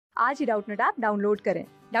आज ही Doubtnut app download करें।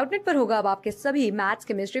 Doubtnut पर होगा अब आपके सभी मैथ्स,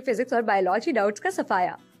 केमिस्ट्री, फिजिक्स और बायोलॉजी डाउट्स का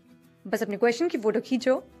सफाया। बस अपने क्वेश्चन की फोटो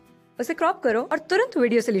खींचो, उसे क्रॉप करो और तुरंत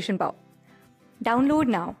वीडियो सोल्यूशन पाओ। Download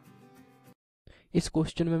now. इस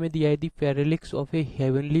क्वेश्चन में हमें दिया है दी parallax of A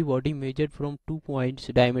heavenly body measured from 2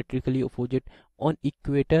 points diametrically opposite on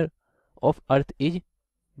equator of earth is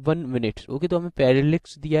 1 minute. Okay, तो हमें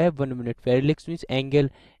पैरेलैक्स दिया है 1 minute. Parallax means angle,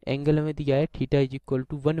 angle हमें दिया है theta is equal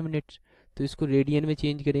to 1 minute. तो इसको रेडियन में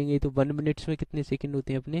चेंज करेंगे तो 1 मिनट्स में कितने सेकंड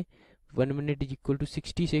होते हैं अपने? 1 minute is equal to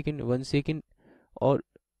 60 second, 1 second और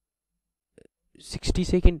 60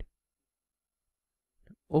 सेकंड।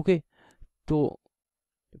 ओके, तो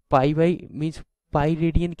pi by means pi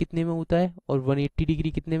radian कितने में होता है और 180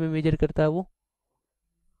 डिग्री कितने में मेजर करता है वो?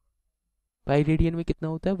 पाई रेडियन में कितना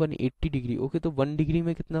होता है? 180 डिग्री। ओके, तो 1 डिग्री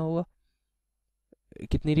में कितना होगा,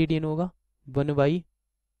 कितनी रेडियन होगा? 1 बाई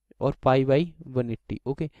और पाई बाई 180।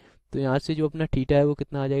 ओके, तो यहाँ से जो अपना थीटा है वो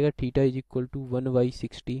कितना आ जाएगा? Theta is equal to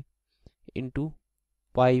 1/60 into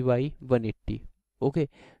pi by 180। Okay,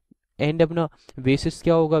 and अपना बेसिस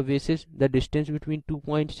क्या होगा? Basis the distance between 2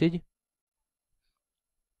 points is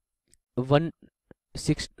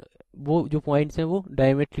 1/6। वो जो पॉइंट्स हैं वो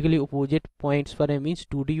डायमेट्रिकली अपोजिट पॉइंट्स पर है, मीन्स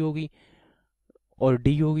 2D होगी और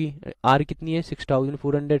D होगी। R कितनी है?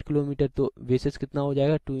 6400 किलोमीटर। तो बेसिस कितना हो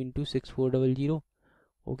जाएगा? 2 इंटू 6400।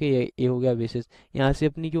 ओके, ये हो गया बेसिस। यहाँ से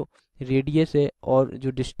अपनी जो रेडियस है और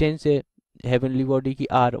जो डिस्टेंस है हेवनली बॉडी की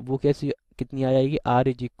R, वो कैसे कितनी आ जाएगी? R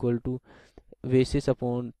is equal to basis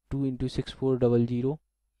upon 2 into 6400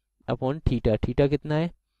 upon theta. Theta कितना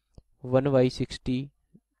है? 1/60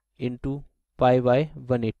 इंटू पाई बाय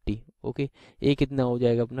 180। ओके, ये कितना हो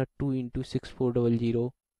जाएगा अपना? 2 into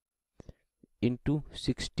 6400 into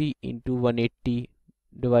 60 into 180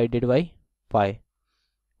 divided by pi.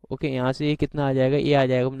 Okay, यहाँ से ये कितना आ जाएगा? ये आ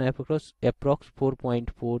जाएगा अपना approx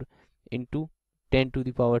 4.4 into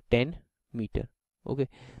 10⁻10 metre. Okay,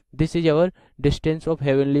 this is our distance of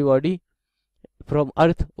heavenly body from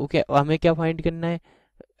earth. Okay, हमें क्या फाइंड करना है?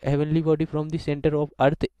 Heavenly body from the centre of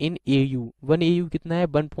earth in AU। 1 AU कितना है?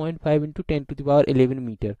 1.5 इंटू 10⁻11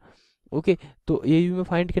 मीटर। ओके, तो AU में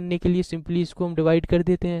फाइंड करने के लिए सिंपली इसको हम डिवाइड कर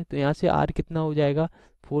देते हैं। तो यहाँ से R कितना हो जाएगा?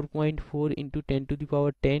 4.4 into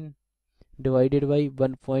 10⁻10 divided by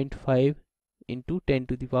 1.5 into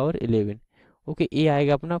 10⁻11। Okay, ये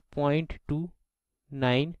आएगा अपना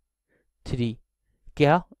 0.293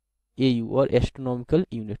 क्या? AU और एस्ट्रोनॉमिकल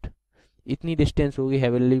यूनिट। इतनी डिस्टेंस होगी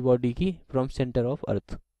हेवनली बॉडी की from centre of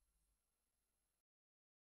earth.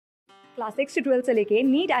 Class 6 से 12 से लेके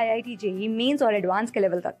नीट, IIT, JEE मेंस और एडवांस के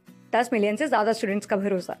लेवल तक 10 मिलियन से ज्यादा स्टूडेंट्स का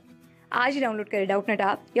भरोसा। आज ही डाउनलोड करें डाउटनेट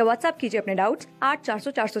ऐप या व्हाट्सएप कीजिए अपने डाउट्स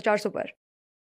 8400 400 400 पर।